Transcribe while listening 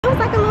was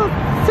like a little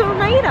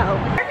tornado.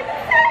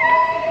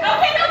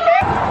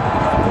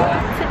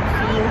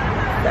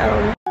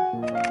 So.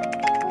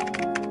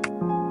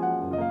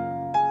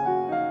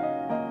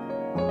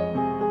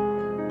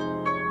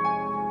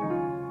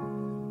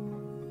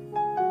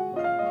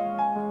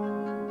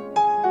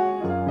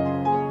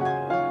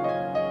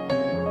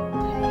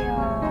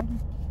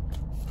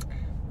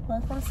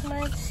 Welcome to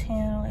my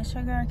channel. It's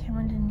your girl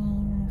Cameron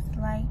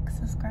Denise. Like,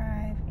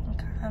 subscribe,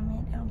 and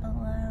comment down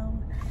below.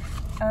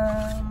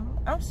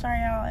 I'm sorry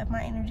y'all if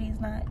my energy is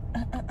not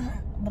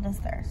but it's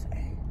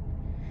Thursday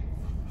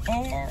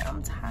and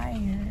I'm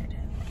tired.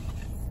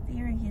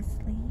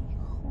 Seriously,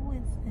 who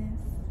is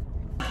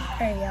this?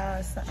 Hey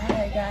y'all, so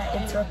I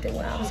got interrupted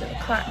when I was in the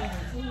clock,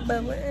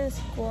 but we're in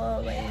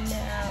school right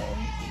now.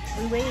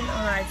 We're waiting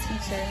on our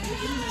teacher.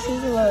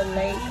 She's a little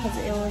late because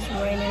it was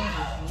raining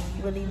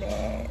really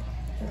bad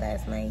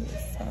last night,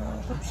 so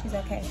I hope she's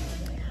okay.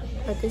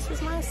 But this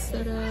is my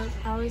setup.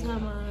 I always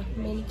have my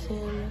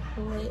mannequin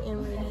wet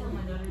and ready.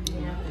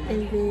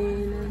 And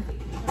then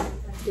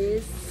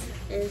this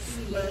is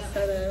my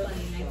setup.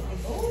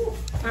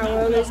 Our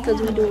rollers,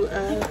 because we do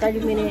a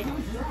 30-minute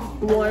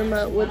warm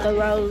up with the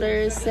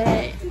roller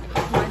set.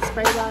 My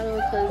spray bottle,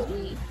 because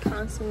we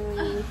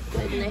constantly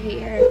wetting the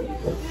hair.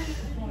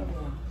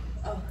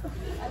 Oh,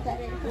 I got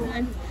it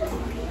on.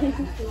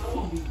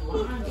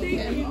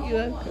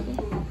 You're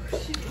welcome.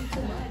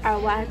 Our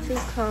Y2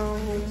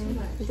 comb.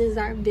 This is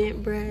our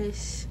bent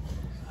brush.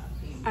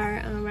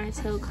 Our right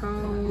tail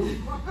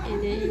comb.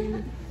 And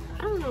then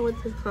I don't know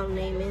what this comb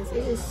name is.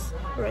 It's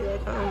regular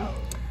comb.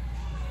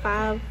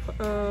 5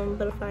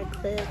 butterfly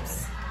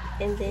clips.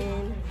 And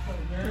then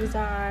these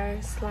are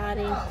our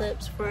sliding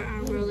clips for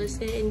our roller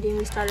set. And then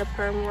we started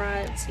perm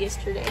rods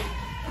yesterday.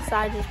 So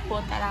I just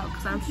pulled that out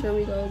because I'm sure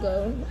we're gonna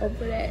go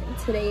over that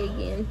today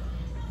again.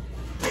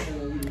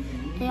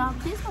 Hey y'all,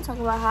 please don't talk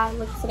about how I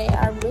look today.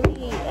 I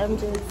really am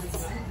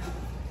just,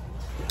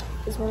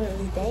 it's one of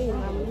those days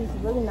and I'm just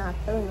really not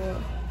feeling it.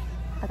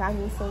 I got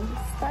me some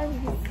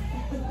studies.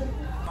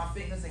 My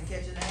fingers and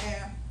catching the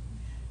hair.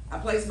 I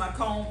place my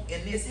comb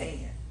in this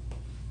hand.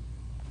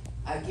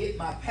 I get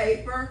my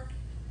paper.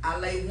 I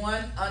lay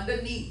one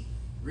underneath,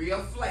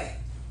 real flat.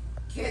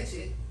 Catch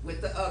it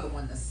with the other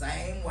one the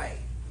same way.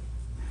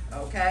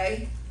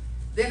 Okay?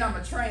 Then I'm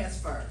going to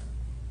transfer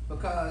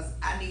because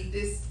I need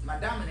this, my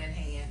dominant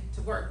hand,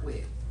 to work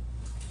with.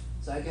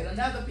 So I get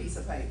another piece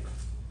of paper.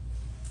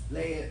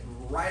 Lay it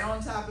right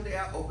on top of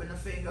there, open the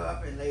finger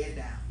up and lay it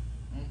down.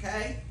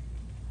 Okay?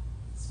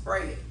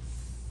 Spray it.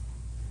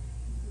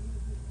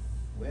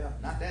 Well,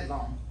 not that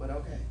long, but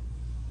okay.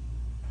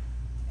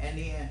 And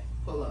then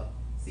pull up.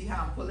 See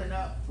how I'm pulling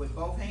up with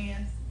both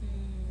hands?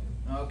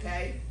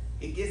 Okay?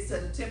 It gets to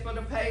the tip of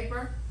the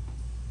paper.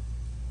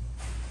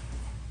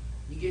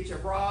 You get your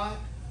rod,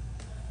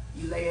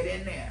 you lay it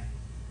in there.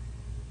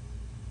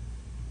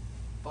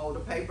 Fold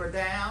the paper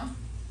down,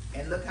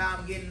 and look how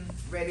I'm getting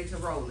ready to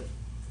roll it.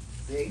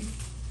 See?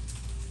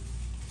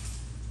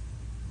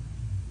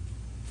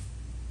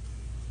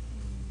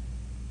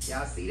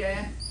 Y'all see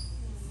that?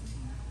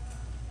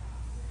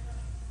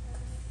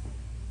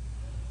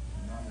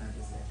 No, I'm not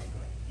just letting it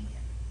go in.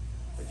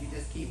 But you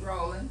just keep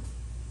rolling.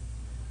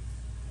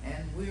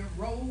 And we're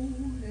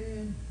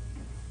rolling.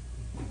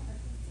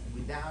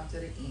 We down to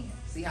the end.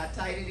 See how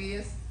tight it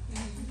is?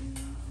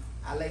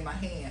 I lay my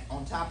hand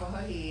on top of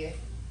her head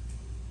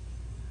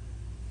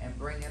and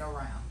bring it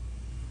around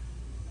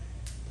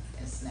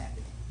and snap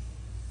it.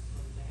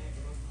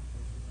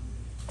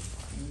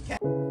 Okay.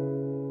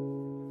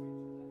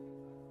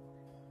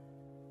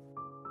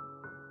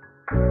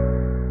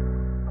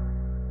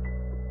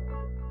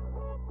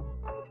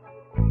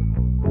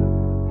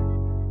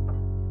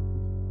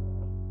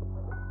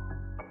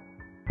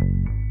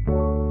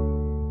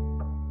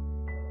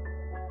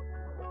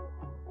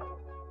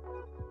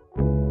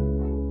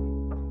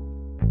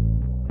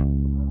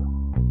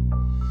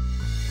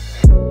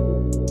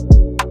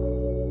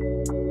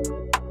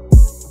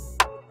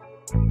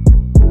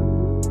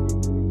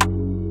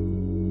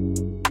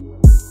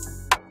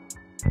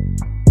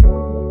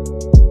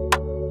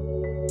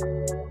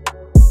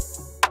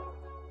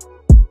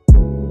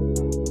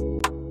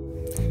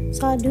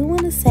 So I do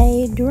want to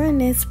say during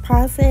this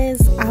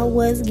process I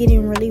was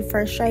getting really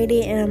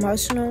frustrated and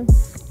emotional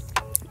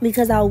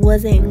because I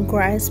wasn't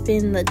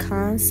grasping the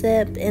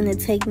concept and the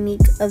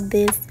technique of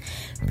this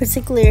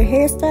particular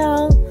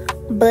hairstyle.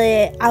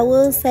 But I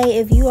will say,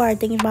 if you are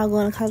thinking about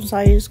going to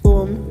cosmetology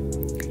school,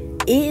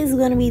 it is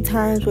going to be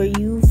times where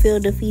you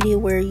feel defeated,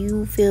 where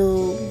you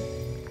feel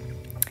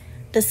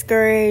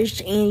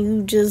discouraged and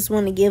you just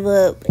want to give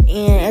up.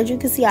 And as you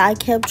can see, I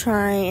kept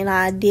trying and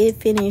I did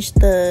finish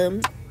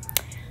the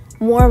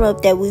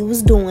warm-up that we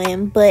was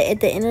doing. But at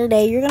the end of the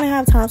day, you're gonna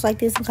have times like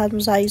this in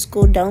cosmetology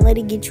school. Don't let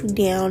it get you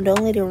down.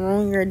 Don't let it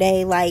ruin your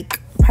day.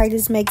 Like,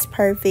 practice makes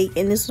perfect,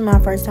 and this was my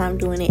first time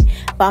doing it,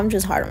 but I'm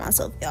just hard on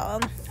myself,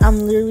 y'all. I'm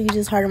literally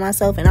just hard on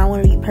myself, and I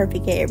want to be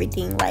perfect at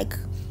everything. Like,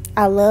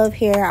 I love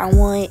hair. I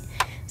want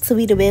to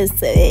be the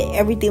best at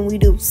everything we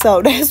do.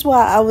 So that's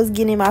why I was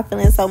getting my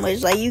feelings so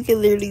much. Like, you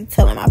can literally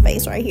tell in my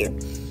face right here.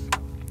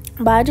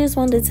 But I just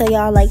wanted to tell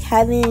y'all, like,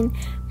 having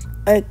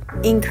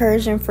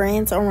encouraging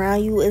friends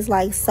around you is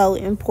like so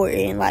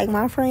important. Like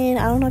my friend,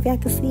 I don't know if y'all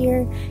can see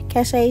her,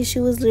 Cachet, she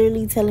was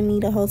literally telling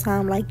me the whole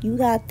time, like, you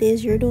got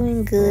this, you're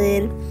doing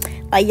good.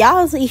 Like,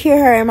 y'all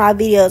hear her in my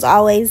videos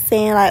always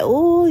saying like,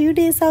 oh, you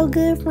did so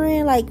good,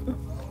 friend. Like,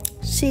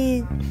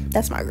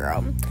 that's my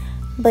girl.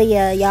 But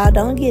yeah, y'all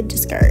don't get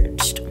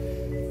discouraged. You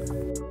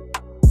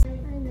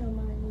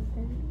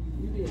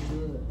did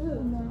good.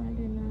 No, I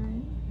did not.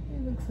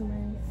 It looks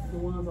nice. The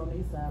ones on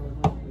this side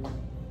look good.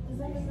 Is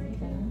that the right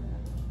thing?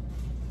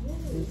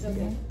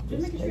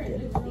 Just take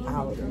it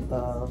out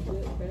of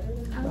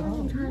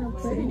I'm trying to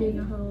put it in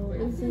the hole.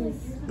 It's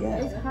just,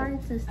 it's hard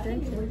to stretch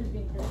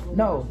it.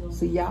 No,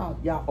 see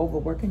y'all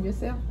overworking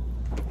yourself.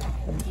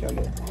 Let me show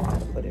you how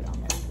to put it on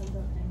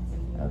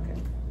there. Okay.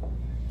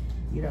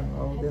 You done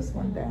roll this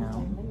one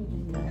down.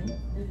 Okay.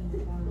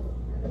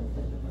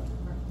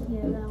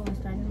 Yeah, that one's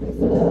starting to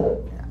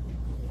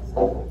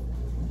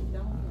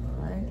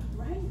Alright.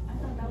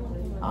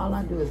 All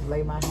I do is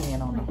lay my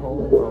hand on the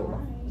whole roller.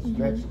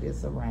 Stretch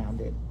this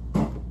around it.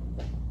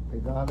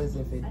 Regardless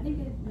if it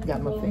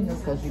got my fingers,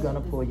 because you're going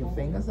to pull your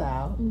fingers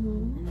out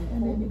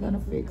and then you're going to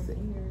fix it.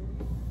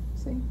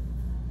 See?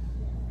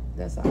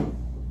 That's all.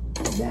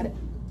 You got it?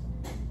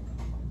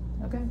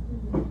 Okay?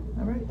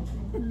 All right.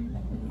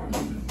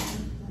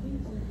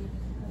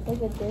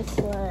 Look at this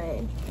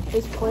one.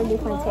 There's 4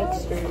 different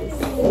textures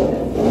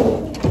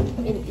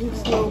in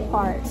each little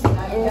part.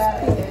 And it's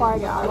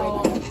pre-parted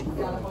already.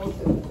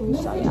 Let me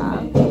show y'all.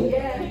 I'm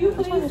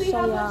trying to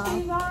show y'all.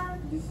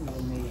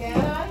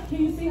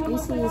 You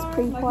see it's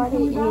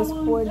pre-parted and there's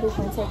 4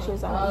 different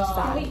textures on each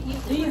side.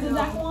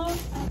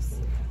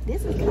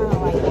 This is kind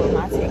of like what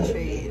my texture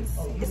is.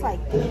 It's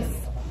like this.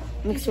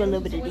 Mixed with a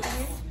little bit of this.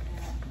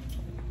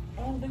 I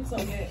don't think so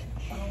yet.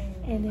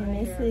 And then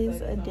this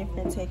is a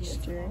different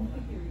texture.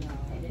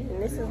 And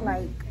this is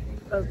like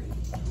a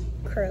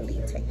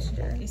curly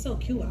texture. It's so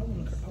cute. I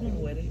want to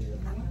wear it.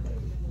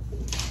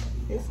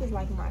 This is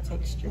like my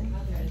texture.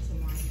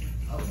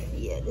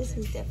 Yeah, this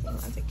is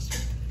definitely my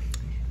texture.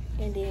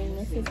 And then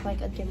this is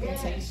like a different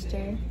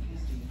texture.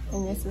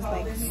 And this is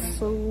like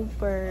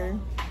super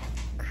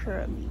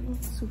curly,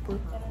 super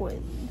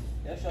coily.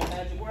 That's your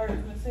magic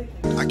word.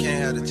 I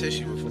can't have the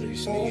tissue before you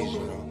sneeze, you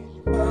know.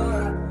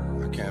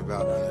 I can't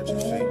bow down at your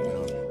feet, you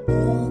know.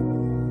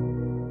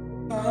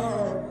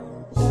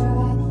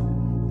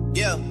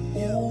 Yeah,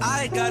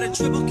 I got a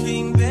triple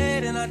king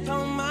bed and I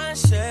don't mind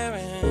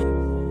sharing.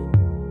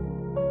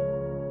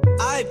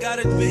 I got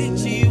a big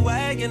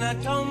G-Wagon, I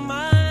don't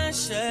mind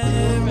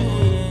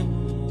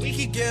sharing. We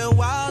could get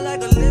wild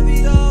like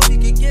Olivia, we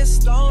could get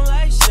stoned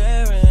like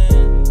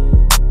Sharon.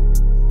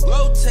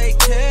 Rotate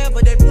care,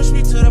 but they push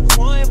me to the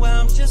point where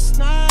I'm just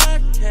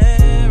not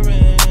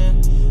caring.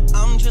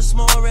 I'm just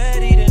more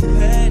ready than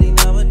petty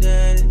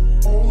nowadays.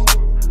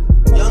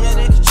 Young and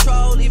in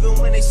control, even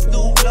when they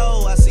stoop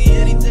low. I see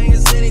anything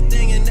is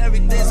anything and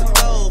everything's a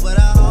go. But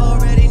I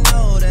already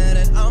know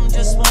that I'm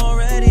just more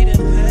ready than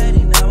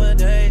petty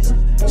nowadays.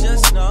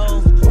 Just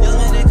know,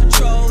 young and in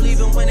control,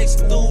 even when they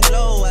stoop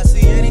low. I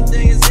see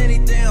anything is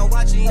anything, I'm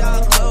watching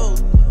y'all go.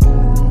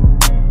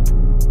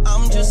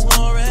 I'm just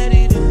more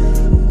ready than.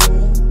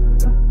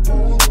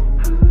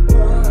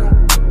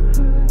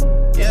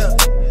 Yeah.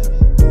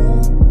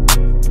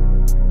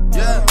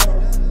 Yeah.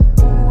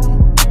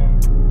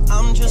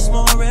 I'm just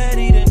more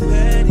ready than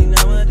petty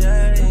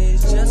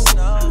nowadays. Just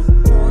know.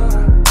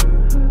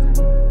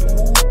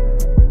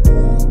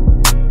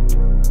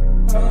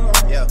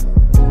 Yeah.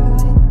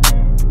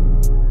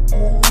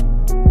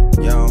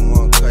 Y'all don't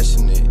want to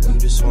question it. You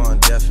just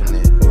want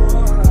definite.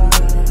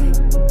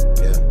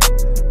 Yeah.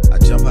 I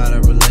jump out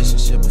of a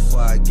relationship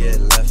before I get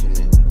left in it.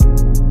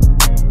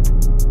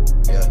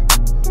 Yeah.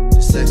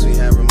 The sex we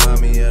have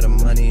remind me of the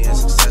money and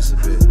success a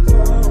bit.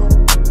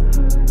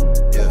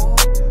 Yeah.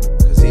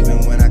 Cause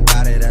even when I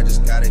got it, I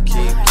just gotta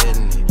keep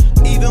getting it.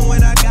 Even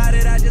when I got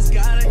it, I just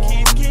gotta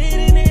keep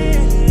getting it.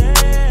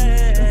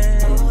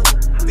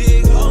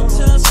 Big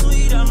hotel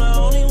suite, I'm the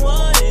only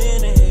one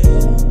in it.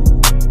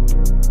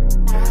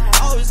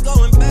 Always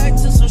going back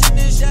to some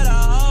shit that I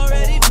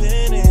already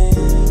been in.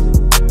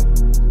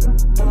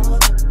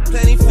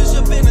 Plenty fish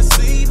up in the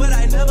sea, but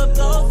I never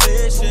go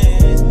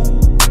fishing.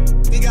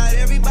 We got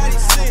everybody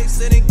sick,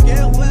 said it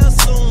get well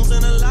soon,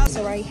 and a lot.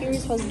 So right here,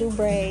 you're supposed to do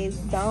braids.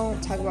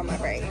 Don't talk about my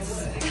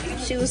braids.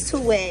 She was too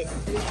wet.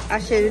 I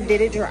should have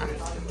did it dry.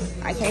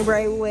 I can't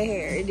braid with wet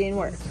hair. It didn't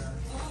work.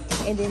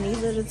 And then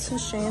these are the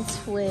 2-strand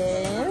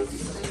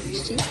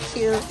twists. She's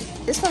cute.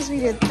 This supposed to be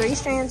the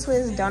 3-strand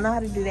twist. Don't know how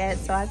to do that,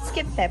 so I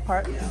skipped that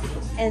part.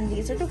 And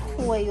these are the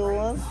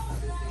coils.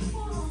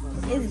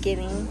 It's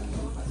giving.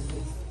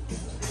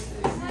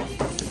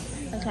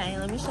 Okay,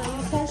 let me show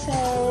you the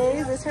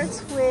cachet. This is her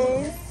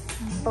twist.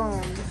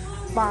 Boom.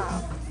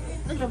 Bomb.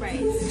 Look at her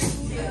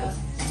braids. Look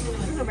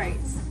at her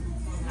braids.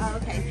 Oh,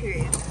 okay,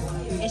 period.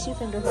 And she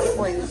can do her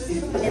coils.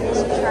 And then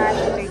she tried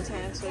the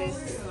 3-strand twist.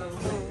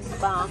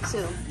 Bomb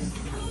too.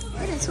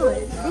 Where the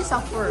twist? These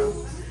are for real.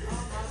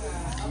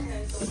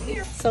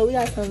 So we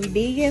got some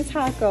vegan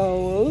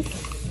tacos.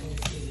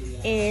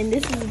 And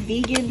this is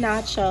vegan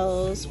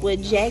nachos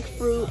with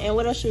jackfruit. And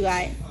what else you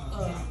got?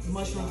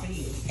 Mushroom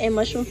fajitas. And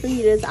mushroom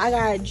fajitas. I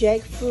got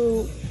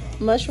jackfruit,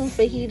 mushroom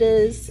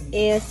fajitas,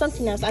 and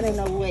something else. I don't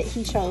know what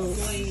he chose.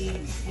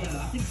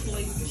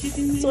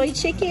 Soy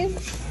chicken.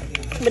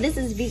 But this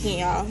is vegan,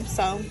 y'all.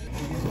 So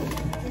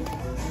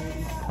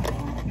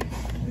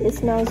it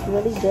smells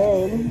really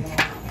good.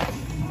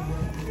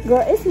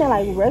 Girl, it smells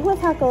like regular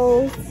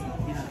tacos.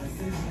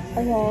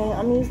 Okay,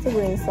 I'm gonna use the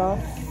green sauce.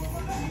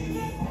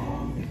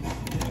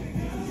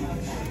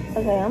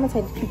 Okay, I'm gonna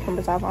take the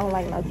cucumbers off. I don't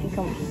like no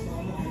cucumbers.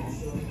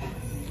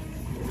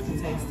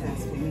 Taste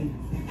test for me.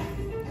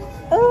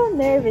 Oh, I'm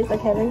nervous.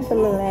 Okay, let me put a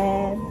little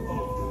ad.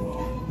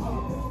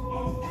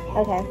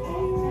 Okay.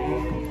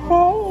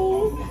 Hey.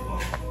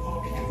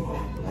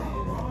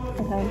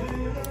 Okay.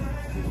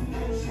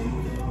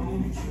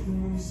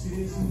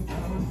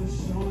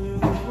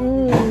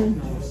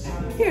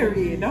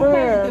 Period. Don't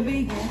play with the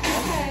vegan.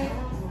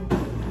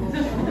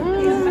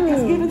 Okay.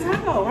 It's giving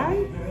taco,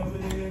 right?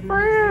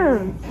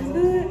 It's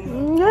good?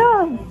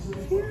 Yeah.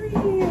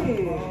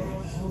 Period.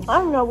 I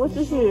don't know what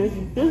this is.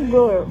 This is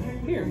good.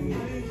 Period.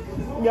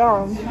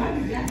 Y'all,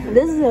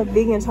 this is a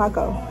vegan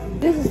taco.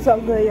 This is so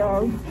good,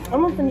 y'all.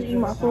 I'm gonna finish eating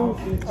my food.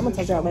 I'm gonna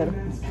take y'all later.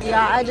 Y'all,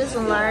 I just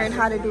learned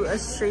how to do a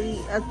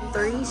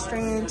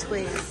 3-strand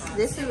twist.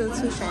 This is a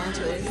 2-strand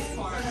twist.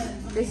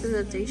 This is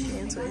a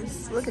 3-strand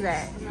twist. Look at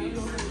that.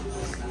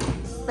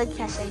 Look at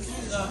that face.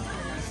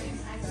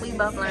 We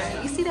both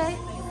learned. You see that?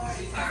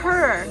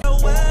 Her.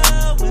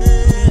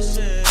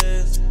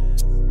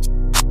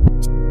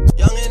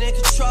 Young and in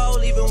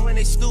control, even when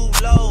they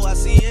stoop low. I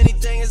see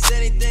anything is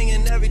anything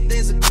and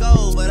everything's a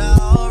go. But I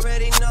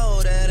already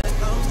know that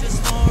I'm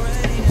just more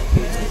ready to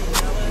play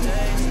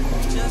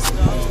nowadays. Just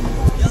know,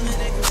 young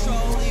and in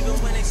control, even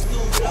when they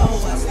stoop low.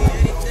 I see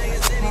anything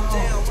is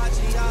anything, I'm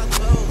watching y'all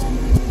close.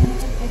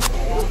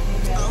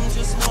 I'm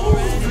just more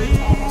ready.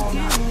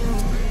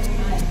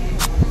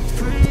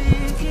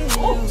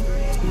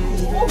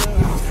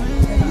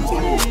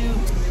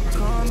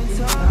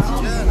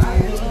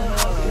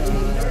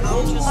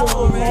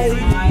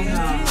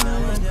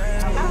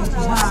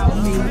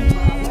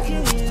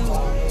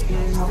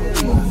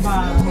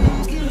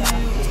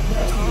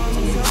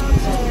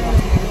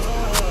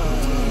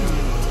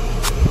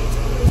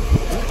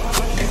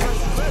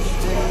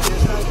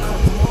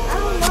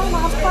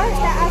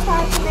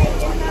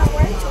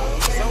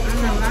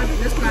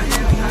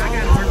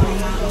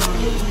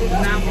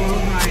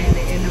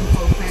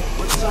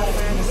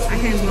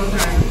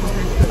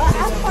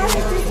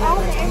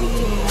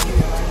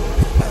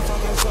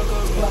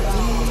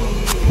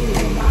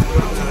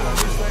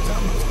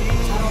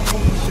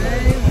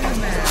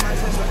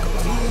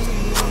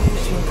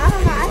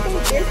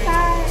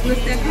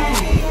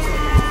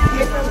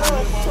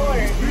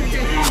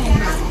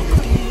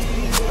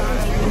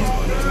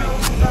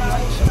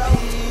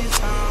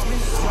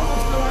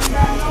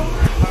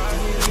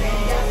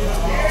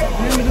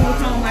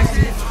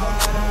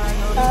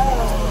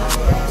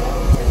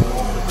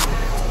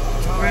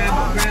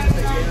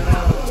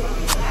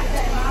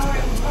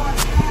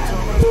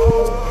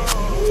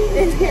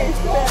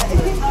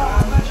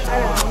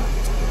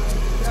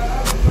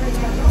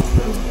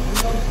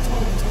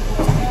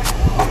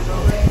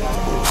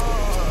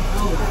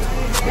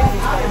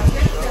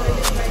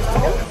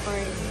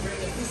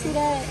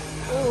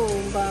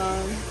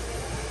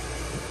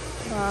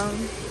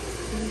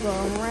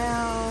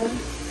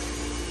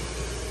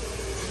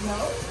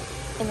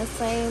 And the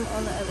same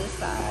on the other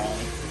side.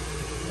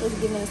 It's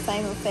giving the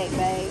same effect,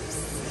 babes.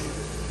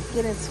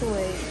 Get into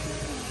it.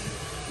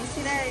 You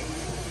see that?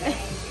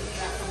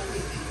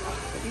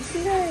 You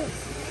see that?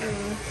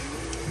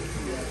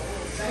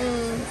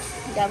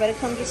 Y'all better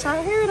come get your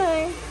hair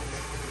done.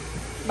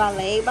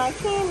 Ballet by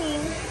Cammy.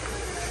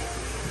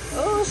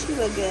 Oh, she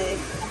look good.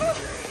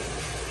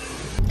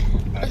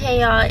 Okay,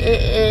 y'all, it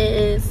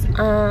is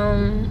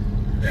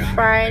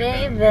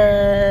Friday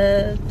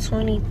the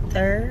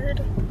 23rd,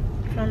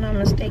 if I'm not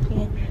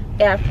mistaken.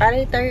 Yeah,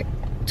 Friday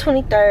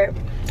 23rd.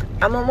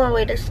 I'm on my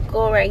way to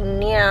school right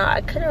now.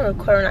 I couldn't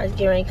record when I was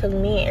getting ready because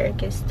me and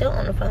Eric is still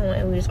on the phone,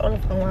 and we was on the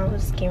phone while I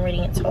was getting ready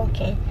and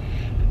talking.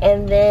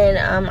 And then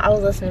I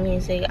was listening to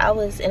music. I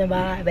was in a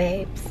vibe,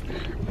 babes.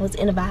 I was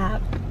in a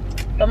vibe.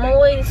 But I'm on my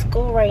way to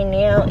school right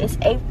now. It's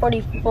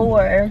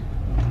 8:44.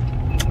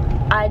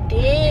 I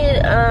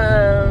did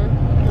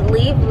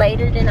leave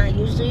later than I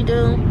usually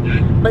do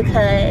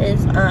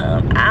because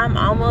I'm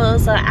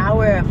almost an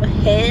hour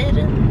ahead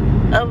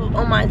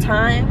on my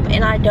time,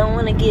 and I don't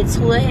want to get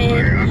too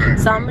ahead,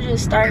 so I'm gonna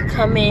just start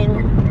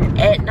coming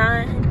at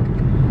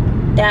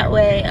 9 that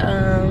way,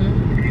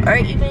 or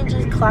even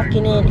just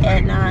clocking in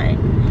at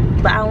 9.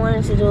 But I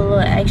wanted to do a little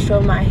extra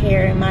with my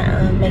hair and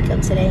my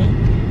makeup today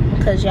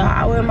because y'all,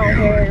 I wear my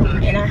hair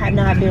and I have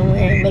not been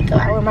wearing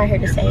makeup. I wear my hair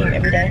the same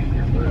every day.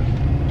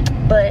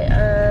 But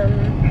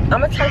I'm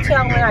gonna talk to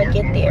y'all when I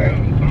get there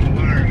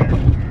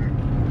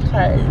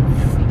because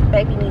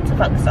baby needs to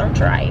focus on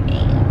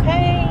driving,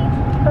 okay?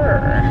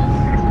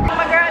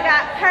 My girl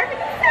got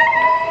perfect.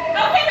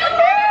 Okay,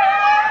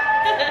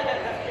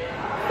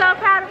 so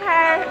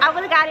I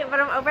would have got it, but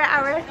I'm over an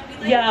hour.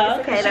 Yeah,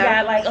 okay, she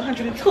got like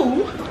 102.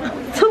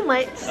 Too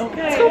much.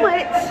 Okay. Too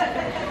much.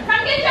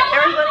 And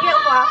we're gonna get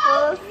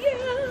waffles.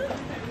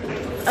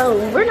 Yeah.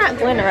 Oh, we're not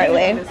going the right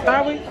way.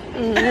 Are we?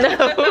 No.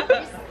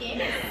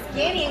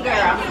 Skinny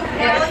girl.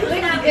 That looks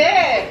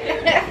good.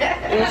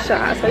 Yeah,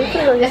 sure. So we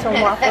can go get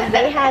some waffles.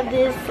 They have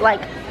this,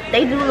 like,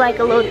 they do like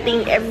a little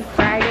thing every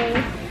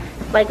Friday.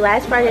 Like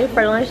last Friday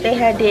for lunch, they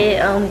had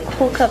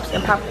cool cups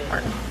and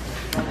popcorn.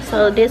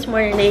 So this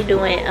morning they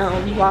doing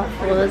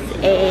waffles,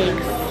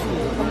 eggs,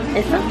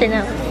 and something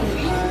else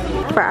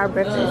for our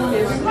breakfast.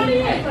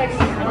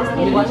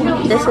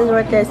 This is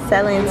what they're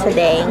selling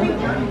today.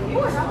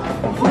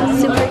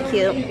 Super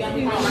cute.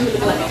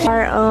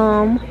 Our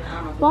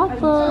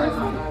waffles.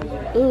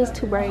 It was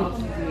too bright.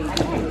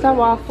 Some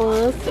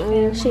waffles.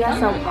 She got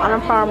some on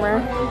a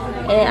farmer,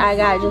 and I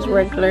got just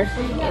regular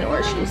and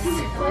oranges.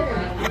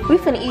 We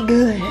finna eat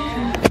good.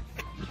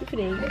 We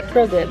finna eat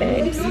real good,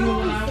 babes.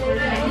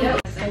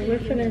 So we're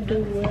finna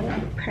do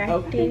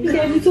practice. You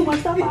gave me too much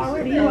stuff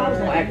already. I was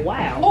gonna act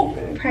wow.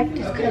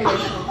 Practice color.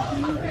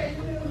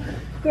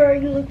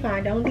 Girl, you look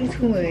fine. Don't do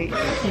too much.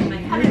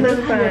 You look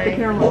The fine.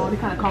 camera on, it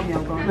kind of caught me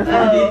off guard.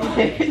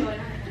 That's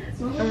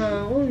What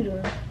are we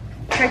doing?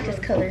 Practice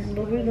colors,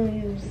 but we're gonna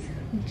use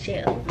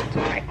gel to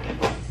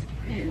practice.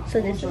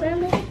 So this is our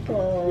little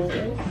bowl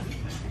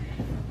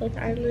with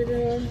our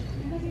little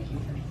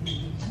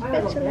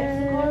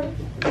spatula.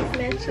 It's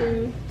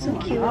matching. Too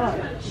cute.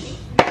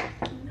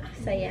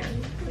 So yeah,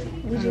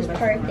 we just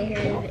part the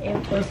hair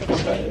in 4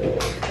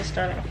 sections to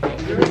start off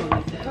with.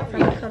 I'm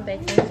gonna come back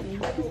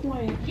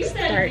once we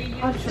start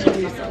to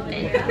do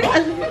something.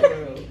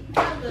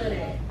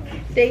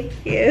 Thank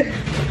you.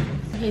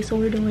 Okay, so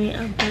we're doing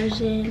a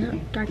version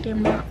of dark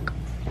and rock,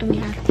 and we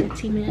have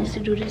 15 minutes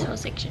to do this whole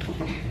section.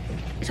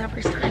 It's our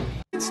first time.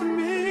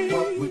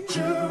 What would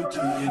you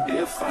do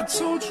if I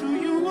told you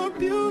you were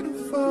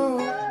beautiful?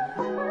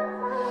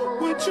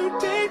 Would you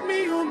date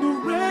me on the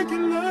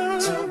regular?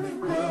 Tell me,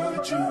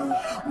 would you?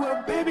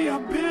 Well, baby,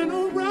 I've been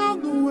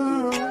around the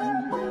world,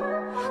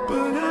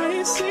 but I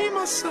ain't seen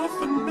myself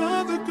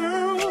another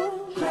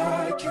girl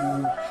like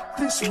you.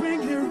 This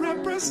ring here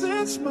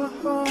represents my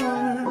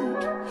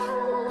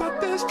heart, but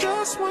there's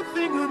just one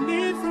thing I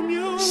need from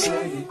you.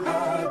 Say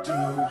I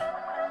do.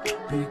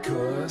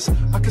 Because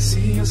I can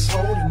see us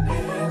holding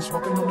hands,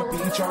 walking on the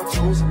beach, our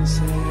toes in the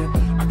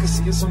sand. I can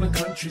see us on the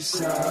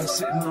countryside,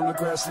 sitting on the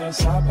grassland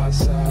side by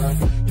side.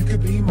 You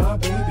could be my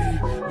baby,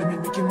 let me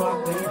make you my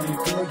lady.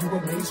 Girl, you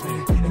amaze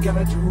me, ain't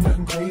gotta do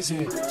nothing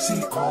crazy.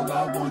 See, all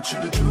I want you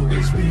to do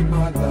is be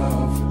my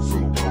love. So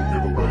don't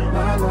give away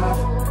my love.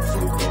 So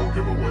don't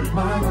give away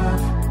my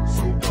love.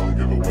 So don't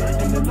give away.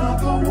 Ain't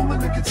another woman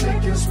that can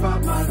take your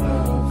spot, my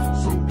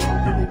love. So don't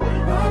give away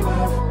my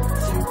love.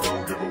 So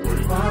don't give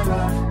away my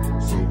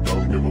love. So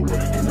don't give away.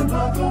 Ain't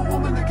another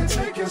woman that can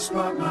take your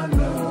spot, my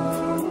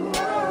love.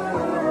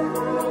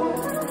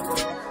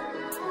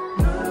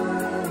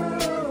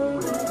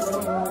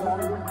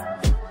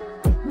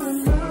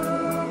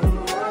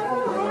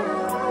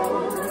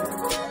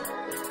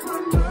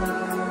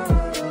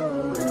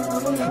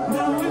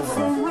 Now if I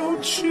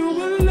wrote you a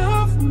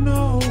love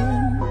note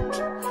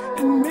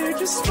and made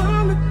you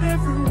smile at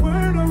every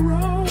word I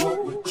wrote, what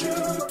would you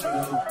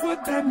do? Would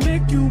that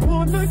make you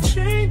wanna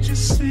change your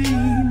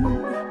scene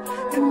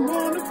and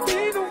wanna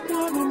be the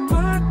one on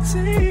my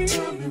team?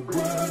 Tell me,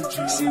 would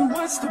you? See,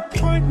 what's the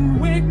point in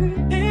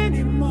waiting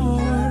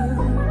anymore?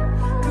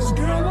 Cause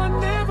girl,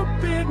 I've never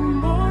been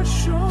more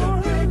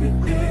sure that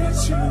baby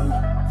it's you.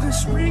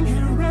 This ring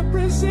here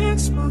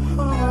represents my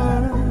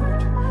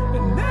heart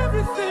and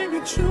everything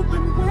that you've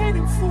been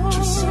waiting for.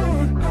 Just say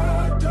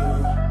I do.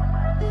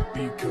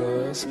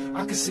 Because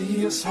I can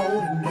see us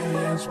holding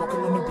hands, walking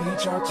on the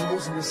beach, our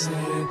toes in the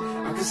sand.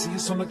 I can see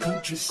us on the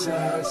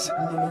countryside,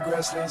 sitting on the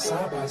grassland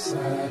side by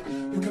side.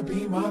 You could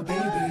be my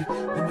baby,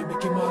 let me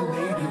make you my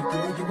lady.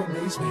 Girl, you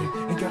amaze me,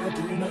 ain't gotta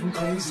do nothing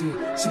crazy.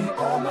 See,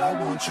 all I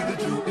want you to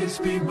do is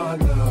be my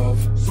love.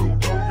 So don't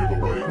give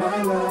away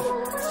my love.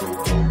 So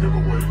don't give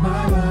away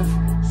my love.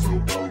 So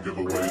don't give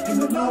away.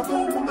 Ain't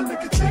another woman that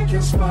can take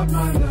your spot,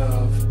 my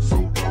love. So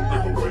don't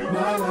give away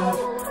my love.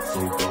 So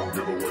don't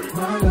give away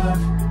my love.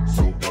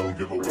 So don't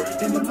give away.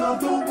 Ain't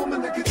another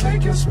woman that can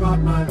take your spot,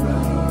 my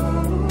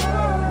love.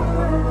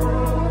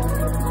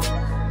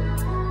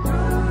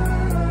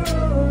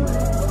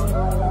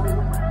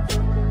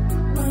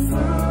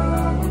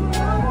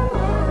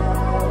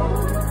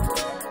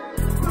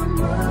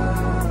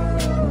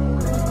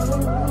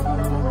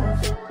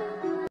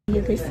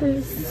 Yeah, this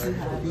is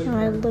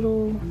my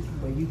little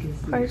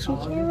parts. You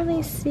can't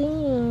really see.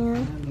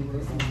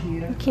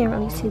 You can't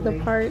really see the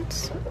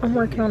parts. I'm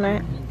working on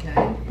that.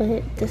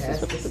 But this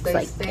is what it looks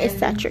like. It's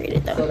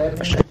saturated though,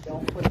 for sure.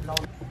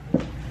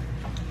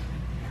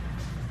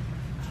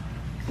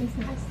 It's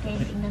not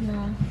standing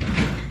enough.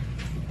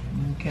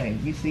 Okay,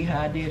 you see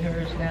how I did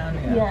hers down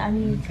there? Yeah, I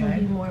need to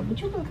be more, but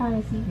you can kind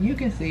of see. You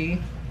can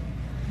see.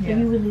 If you're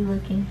really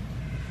looking.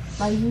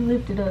 Like, you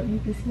lift it up, you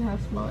can see how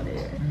small it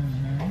is.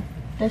 Mm-hmm.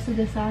 That's a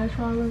good size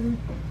for all of them?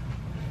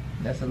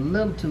 That's a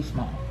little too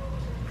small.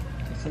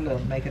 just a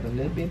little, make it a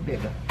little bit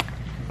bigger.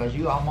 Because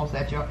you almost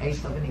at your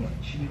 1/8 of an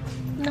inch.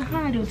 No,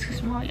 I do too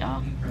small,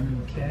 y'all.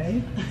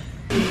 Okay.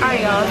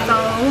 Alright, y'all, so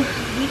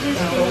we just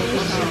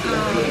finished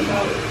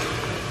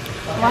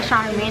wash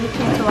our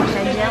mannequin to wash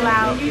that gel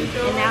out,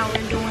 and now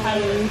we're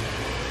doing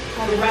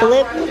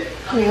flip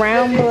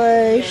round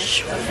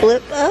blush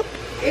flip up.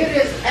 It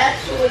is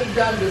actually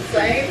done the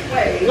same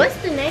way. What's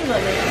the name of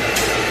it?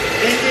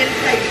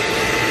 Indentation.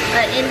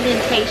 An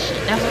indentation.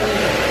 That's what it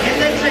is.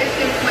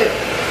 Indentation flip.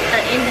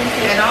 An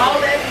indentation. And all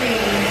that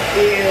means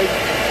is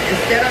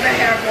instead of the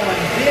hair going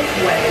this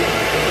way,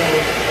 it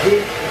goes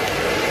this way.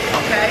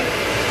 Okay?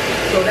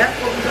 So that's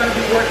what we're going to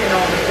be working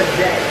on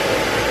today.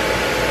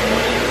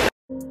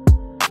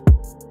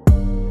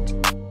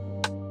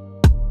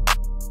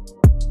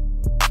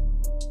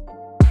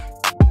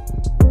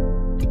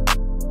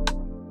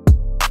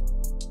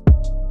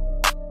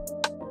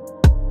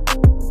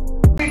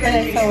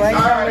 Okay, so right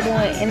now we're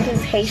doing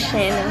indentation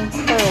and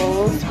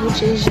curls,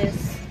 which is just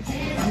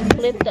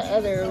flip the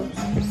other,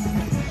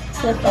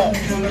 flip up,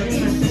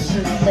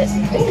 flip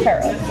the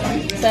curl.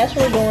 So that's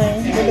what we're doing.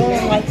 We're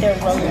doing like their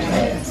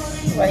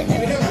roses right now.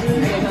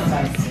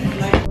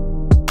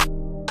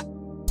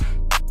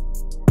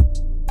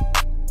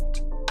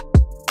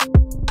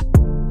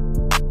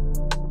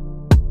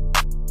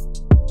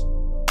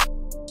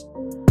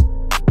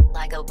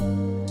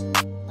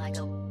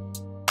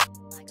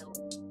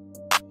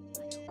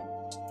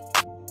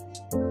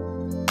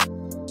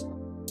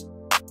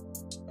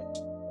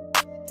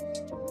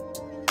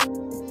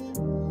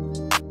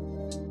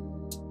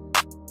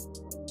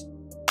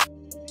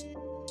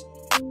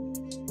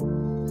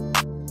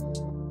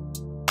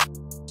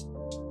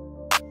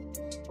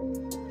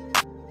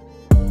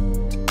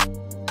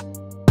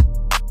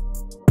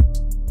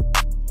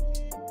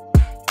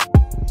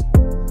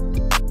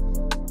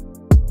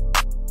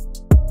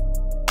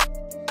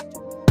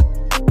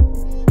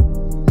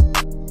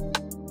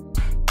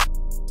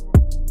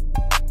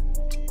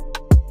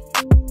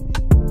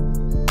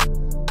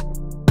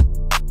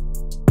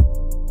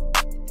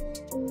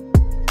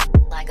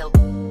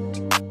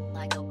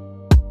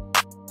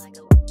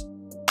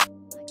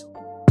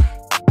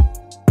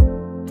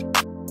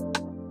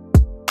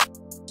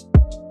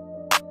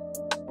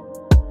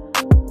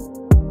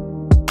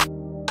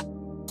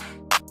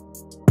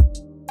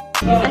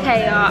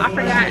 Okay, y'all, I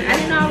forgot. I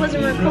didn't know I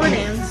wasn't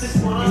recording.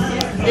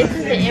 This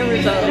is the end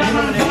result.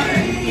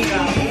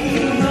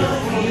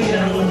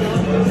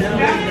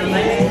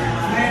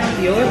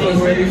 Yours was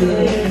really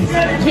good.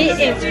 Get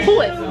into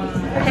it.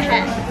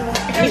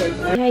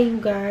 Hey, you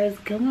guys.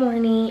 Good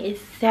morning.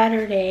 It's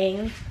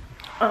Saturday.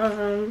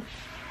 I'm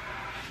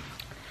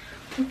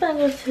gonna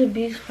go to the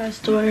beauty supply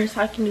store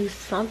so I can do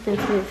something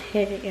to his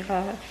hair,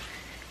 y'all.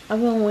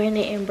 I've been wearing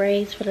it in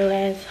braids for the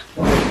last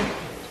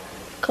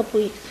couple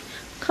weeks.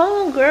 Come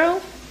on,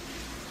 girl.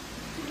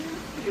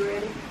 You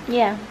ready?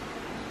 Yeah.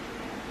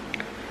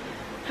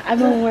 I've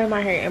been wearing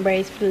my hair in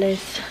braids for the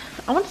last,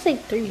 I want to say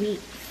 3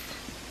 weeks.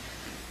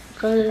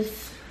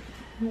 Because,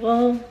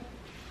 well,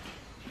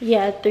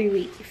 yeah, 3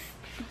 weeks.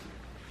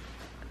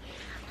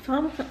 So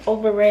I'm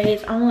over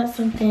braids. I want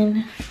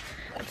something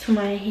to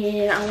my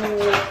head. I want to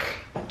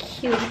look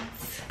cute.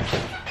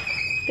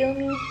 Feel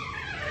me?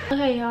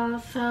 Okay, y'all,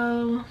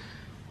 so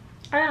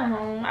I got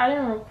home. I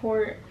didn't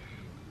record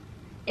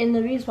in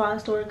the beauty supply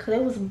store because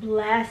it was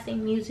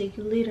blasting music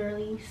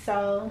literally,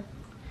 so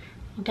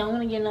don't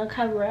want to get no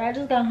cover. I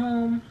just got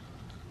home.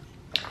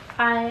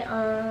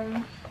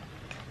 I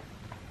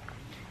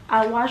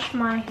washed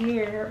my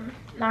hair.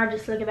 Now I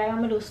just slick it back. I'm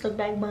gonna do a slick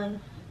back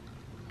bun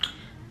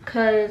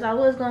because I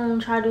was gonna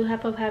try to do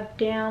half up half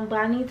down, but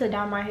I need to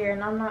dye my hair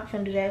and I'm not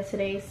gonna do that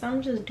today, so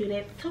I'm just do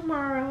that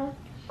tomorrow.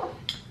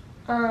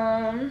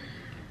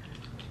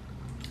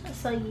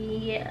 So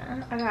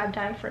yeah, I gotta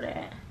dye for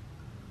that.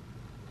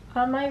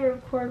 I might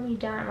record me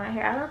dyeing my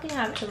hair. I don't think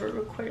I've ever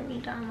recorded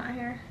me dyeing my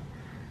hair,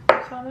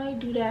 so I might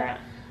do that.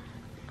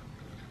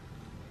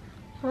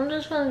 I'm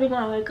just gonna do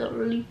my makeup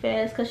really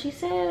fast because she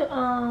said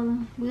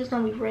we was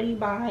gonna be ready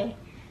by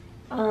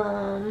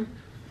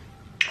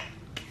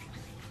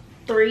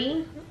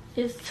 3.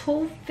 It's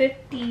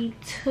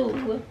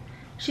 2:52.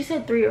 She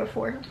said 3 or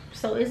 4,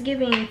 so it's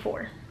giving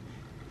 4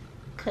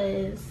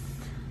 because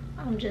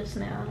I'm just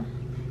now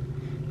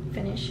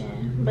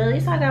finishing. But at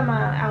least I got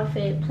my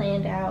outfit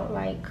planned out.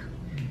 Like,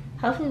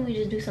 hopefully we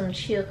just do something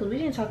chill because we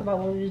didn't talk about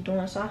what we was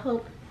doing, so I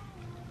hope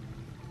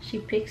she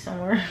picks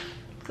somewhere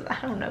because I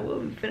don't know what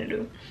we're finna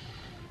do.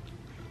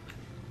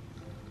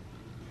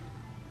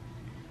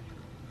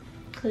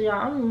 Because y'all,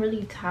 I'm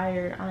really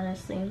tired,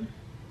 honestly.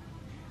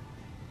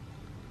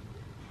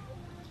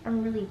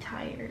 I'm really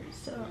tired,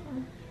 so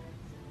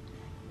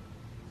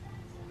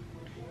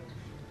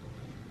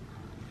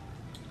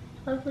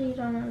hopefully you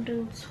don't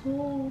do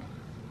too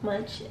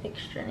much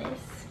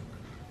extraness.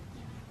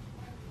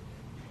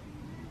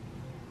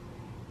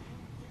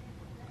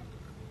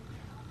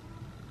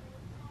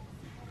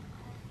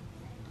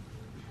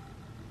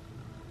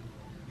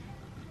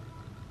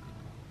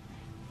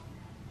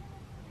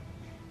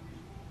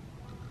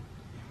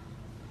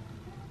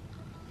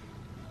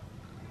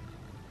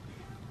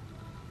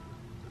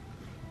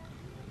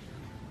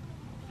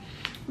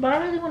 But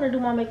I really want to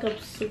do my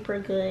makeup super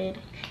good.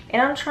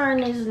 And I'm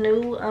trying this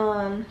new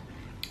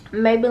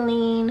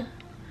Maybelline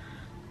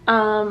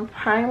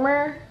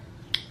primer.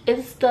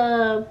 It's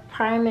the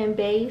prime and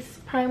base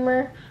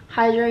primer,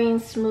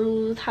 hydrating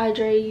smooth,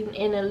 hydrating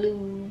and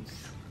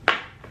eludes.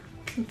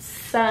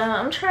 So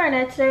I'm trying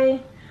that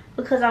today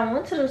because I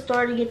went to the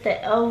store to get the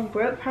e.l.f.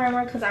 grip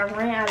primer because I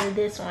ran out of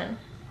this one.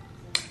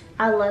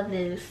 I love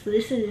this.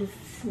 This is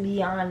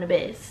beyond the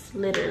best,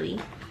 literally.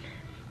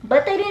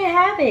 But they didn't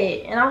have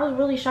it, and I was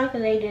really shocked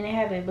that they didn't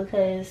have it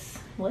because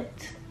what?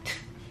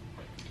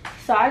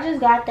 So I just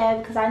got that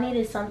because I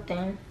needed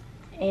something,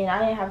 and I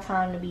didn't have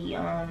time to be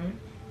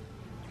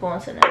going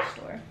to the next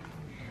store.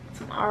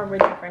 So I'm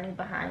already running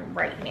behind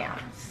right now.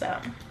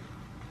 So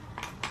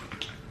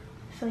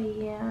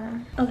yeah.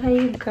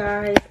 Okay, you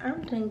guys,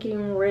 I'm done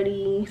getting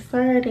ready.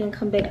 Sorry I didn't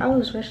come back. I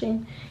was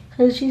rushing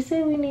because she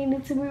said we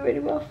needed to be ready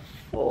by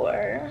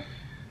 4.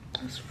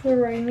 It's 4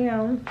 right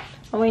now.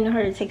 I'm waiting on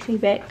her to text me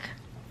back.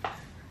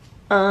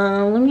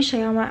 Let me show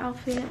y'all my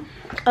outfit.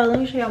 Oh, let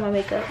me show y'all my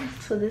makeup.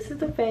 So this is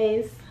the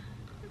face.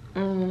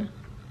 It's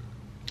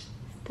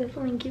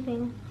definitely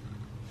giving.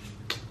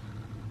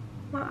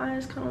 My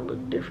eyes kind of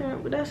look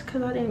different, but that's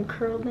because I didn't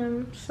curl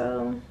them,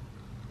 so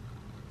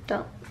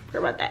don't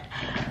worry about that.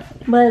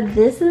 But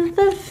this is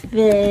the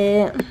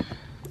fit.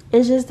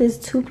 It's just this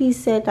 2-piece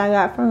set that I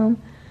got from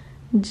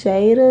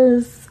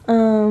Jada's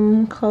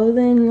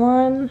clothing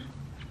line.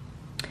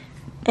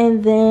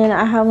 And then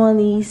I have one of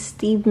these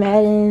Steve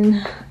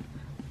Madden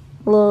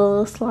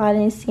little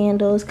sliding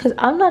sandals because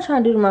I'm not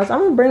trying to do the most.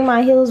 I'm gonna bring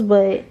my heels,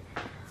 but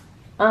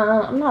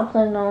I'm not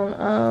planning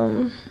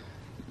on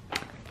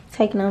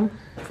taking them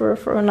for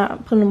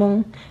not putting them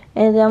on.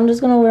 And then I'm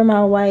just gonna wear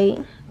my white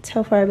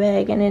Telfar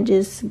bag, and it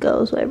just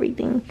goes with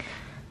everything.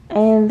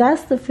 And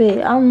that's the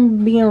fit.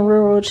 I'm being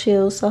real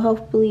chill, so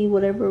hopefully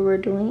whatever we're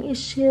doing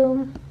is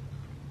chill.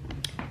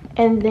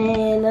 And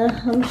then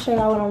let me show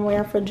y'all what I'm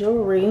wearing for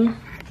jewelry.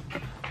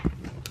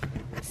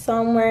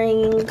 So I'm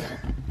wearing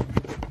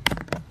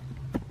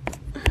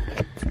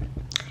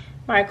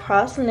my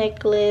cross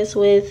necklace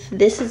with,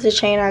 this is the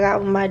chain I got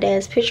with my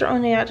dad's picture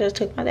on it. I just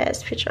took my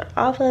dad's picture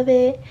off of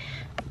it.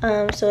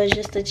 So it's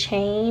just a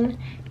chain.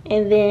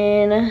 And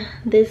then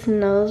this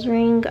nose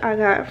ring I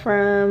got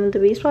from the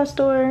Beauty Spot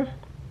store.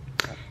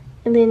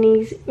 And then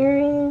these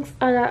earrings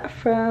I got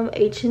from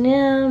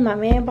H&M. My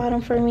man bought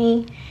them for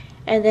me.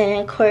 And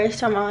then of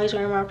course I'm always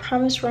wearing my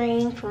promise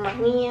ring from my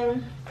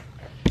man.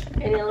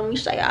 And then let me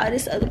show y'all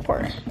this other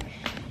part.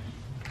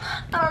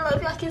 I don't know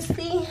if y'all can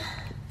see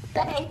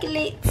the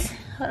anklet.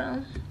 Hold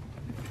on.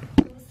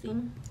 Let me see.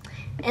 And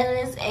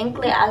this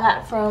anklet I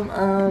got from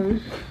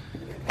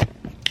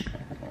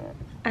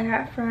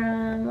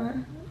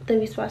the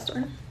Beauty Spot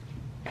store.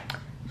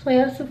 So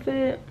yeah, that's the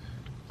fit.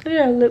 Look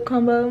at that lip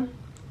combo.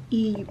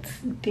 Eats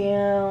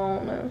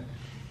down.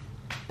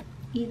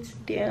 Eats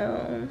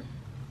down.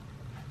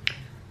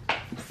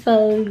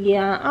 So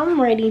yeah,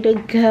 I'm ready to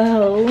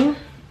go.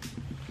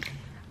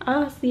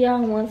 I'll see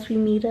y'all once we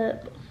meet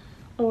up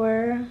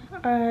or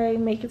I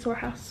make it to our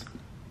house.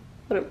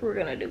 Whatever we're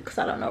gonna do, because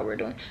I don't know what we're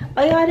doing.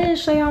 Oh yeah, I didn't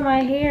show y'all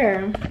my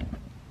hair.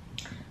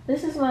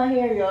 This is my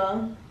hair,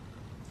 y'all.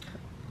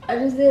 I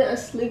just did a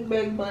slick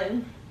back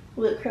bun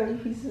with curly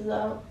pieces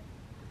out.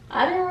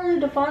 I didn't really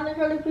define the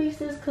curly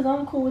pieces because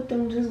I'm cool with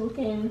them just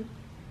looking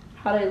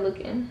how they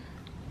looking.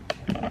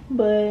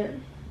 But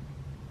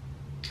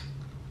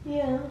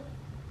yeah,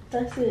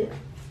 that's it.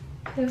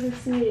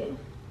 That's it.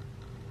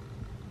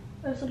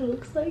 That's what it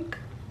looks like.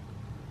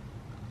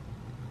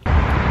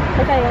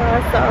 Okay,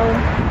 y'all, so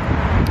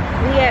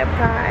we at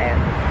Pride.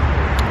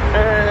 I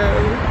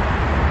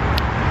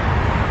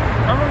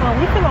don't know,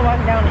 we finna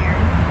walk down there.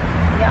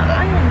 Yeah,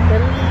 I am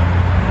literally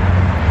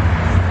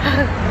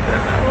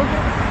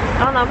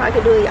I don't know if I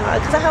could do it, y'all,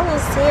 because I have on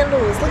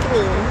sandals. Look at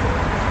me.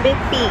 Big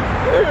feet.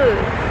 Ugh.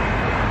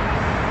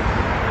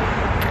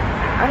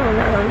 I don't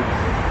know.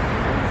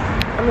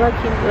 I'm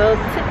lucky to go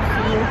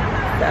tipsy.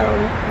 So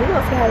we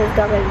gonna see how this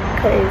goes,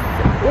 because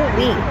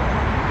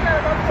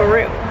for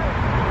real,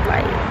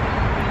 like,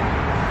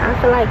 I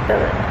feel like the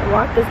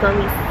walk is gonna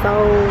be so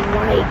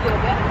like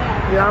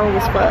long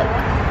as fuck.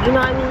 You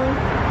know what I mean?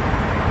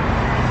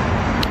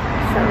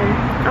 So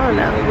I don't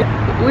know.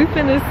 We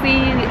finna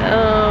see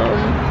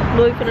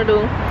what we finna do.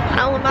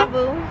 I'm with my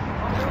boo.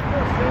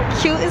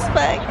 Cute as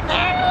fuck.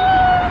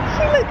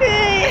 She look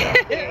good.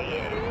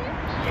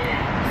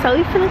 So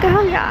we finna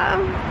go, y'all.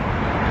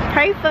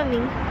 Pray for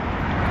me.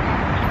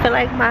 I feel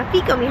like my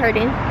feet gonna be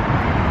hurting.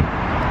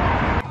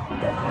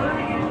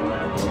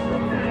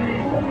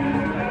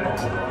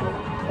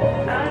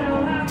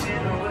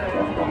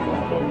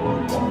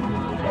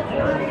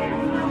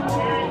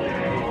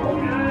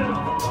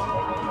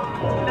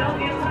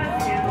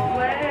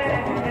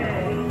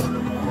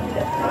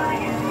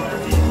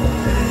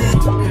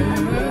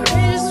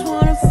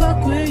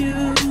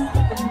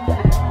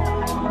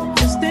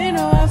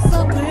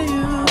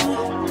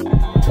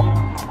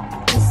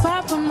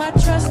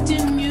 Trust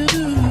in you.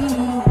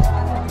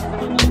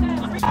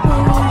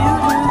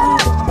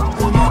 Oh,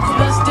 you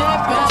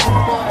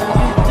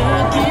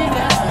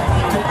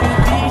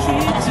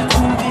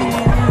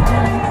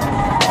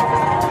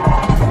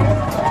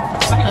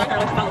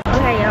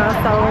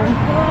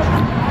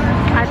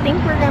think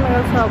we're gonna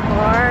go to a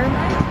bar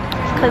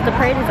because the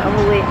parade is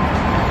over with.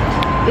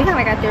 We kind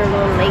of got there a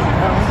little late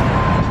though.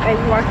 Like,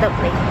 we walked up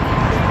late.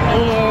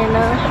 And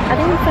I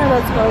think we're gonna go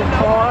to a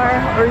bar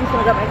or we're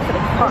gonna go back to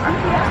the car.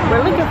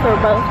 We're looking for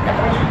both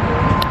though.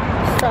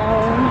 So,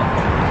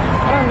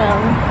 I don't know.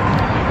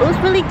 It was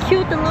really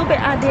cute. The little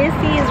bit I did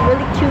see is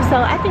really cute. So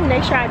I think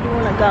next year I do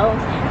want to go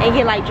and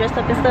get like dressed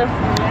up and stuff.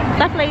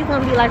 So I feel like it's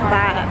gonna be like a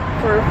vibe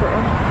for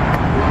real.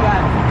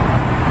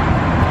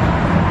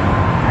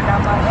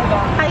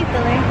 How you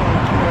feeling?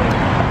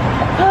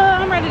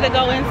 I'm ready to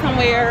go in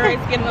somewhere.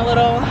 It's getting a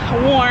little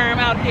warm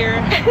out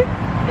here.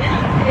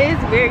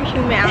 It's very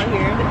humid out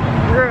here.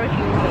 Real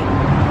humid.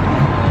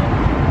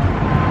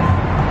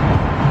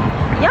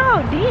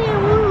 Yo,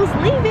 damn, when we was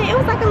leaving, it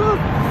was like a little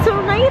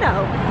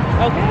tornado.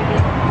 Okay.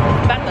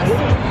 About to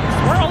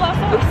swirl us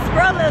up.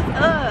 Scroll us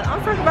up. I'm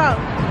talking about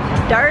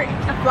dirt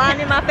flying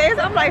in my face.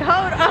 I'm like,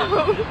 hold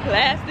on.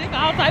 Plastic,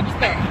 all types of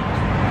stuff.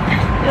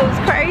 It was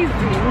crazy.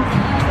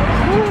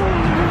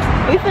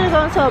 We finna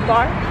go into a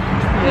bar.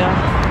 Yeah.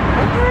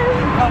 Okay.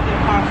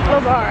 A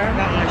bar.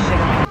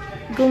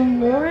 Good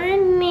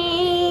morning.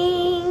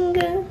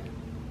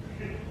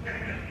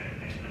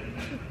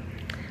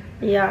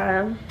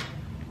 Yeah.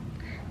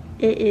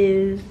 It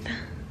is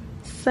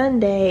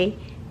Sunday,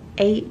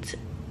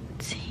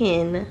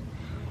 8:10.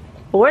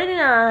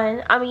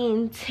 49. I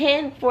mean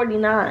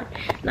 10:49.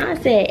 Now I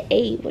said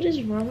 8. What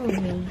is wrong with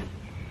me?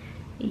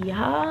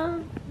 Y'all.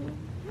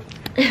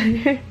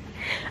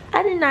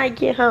 I did not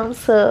get home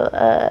till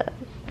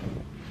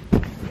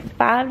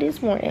 5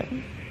 this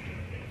morning.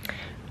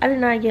 I did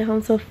not get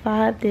home till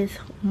 5 this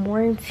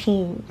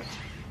morning.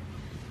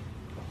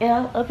 And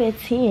I'm up at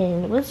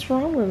 10. What's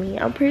wrong with me?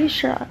 I'm pretty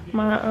sure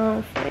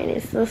my friend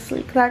is still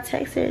asleep because I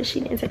texted her and she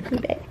didn't text me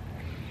back.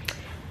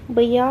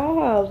 But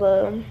y'all,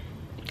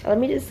 let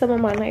me just sum up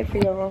my night for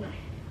y'all,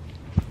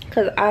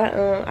 cause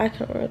I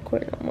can't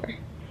record no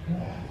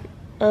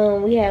more.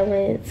 We had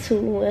went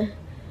to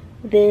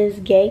this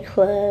gay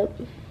club.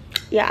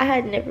 Yeah, I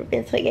had never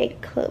been to a gay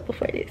club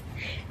before this,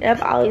 and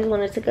I've always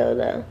wanted to go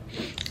though.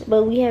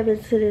 But we have been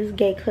to this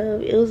gay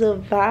club. It was a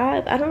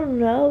vibe. I don't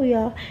know,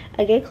 y'all.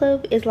 A gay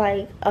club is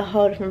like a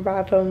whole different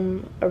vibe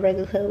from a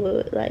regular club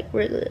with like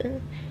regular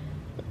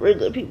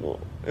people.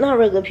 Not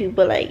regular people,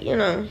 but like, you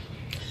know,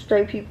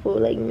 straight people,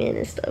 like men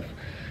and stuff.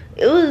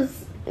 It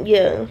was,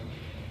 yeah.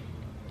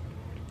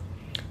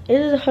 It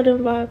is a whole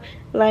different vibe.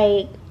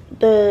 Like,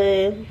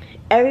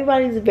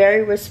 everybody's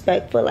very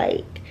respectful.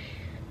 Like,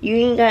 you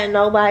ain't got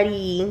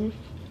nobody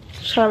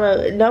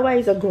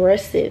nobody's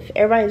aggressive.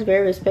 Everybody's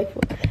very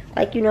respectful.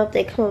 Like, you know, if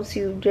they come up to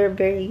you, they're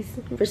very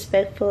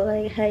respectful.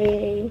 Like,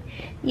 hey,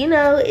 you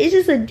know, it's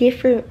just a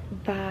different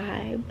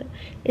vibe.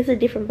 It's a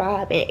different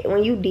vibe. And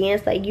when you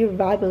dance, like, you're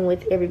vibing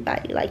with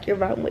everybody. Like, you're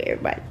vibing with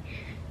everybody.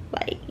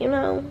 Like, you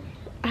know,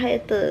 I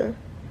had the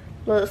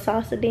little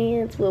salsa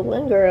dance with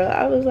one girl.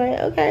 I was like,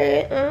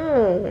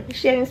 okay,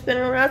 she ain't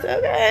spinning around. So,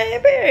 okay,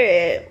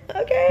 period.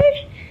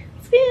 Okay,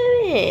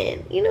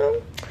 spin, you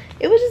know.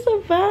 It was just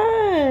a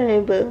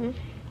vibe.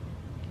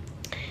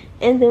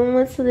 And then we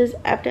went to this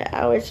after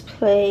hours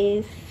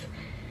place.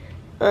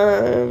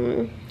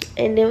 And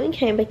then we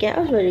came back in. I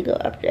was ready to go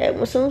after that.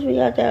 As soon as we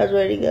got there, I was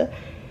ready to go.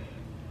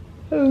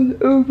 I was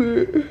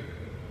over.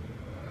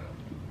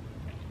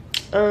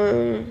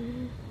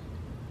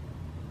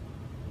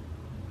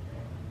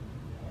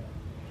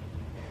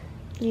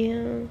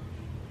 Yeah.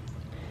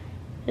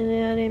 And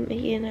then I didn't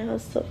make it in the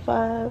house till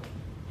 5.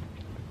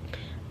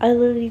 I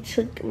literally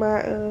took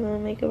my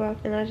makeup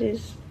off and I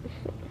just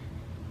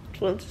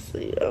went to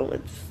sleep. I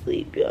went to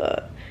sleep,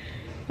 y'all.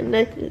 And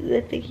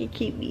nothing can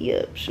keep me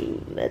up,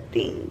 shoot,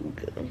 nothing.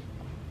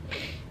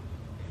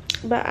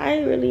 But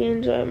I really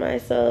enjoyed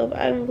myself.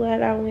 I'm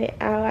glad I went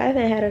out. I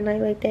haven't had a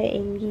night like that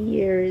in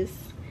years.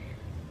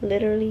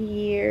 Literally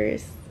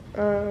years.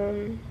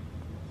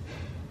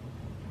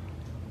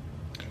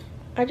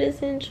 I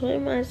just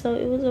enjoyed myself.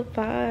 It was a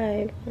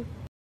vibe.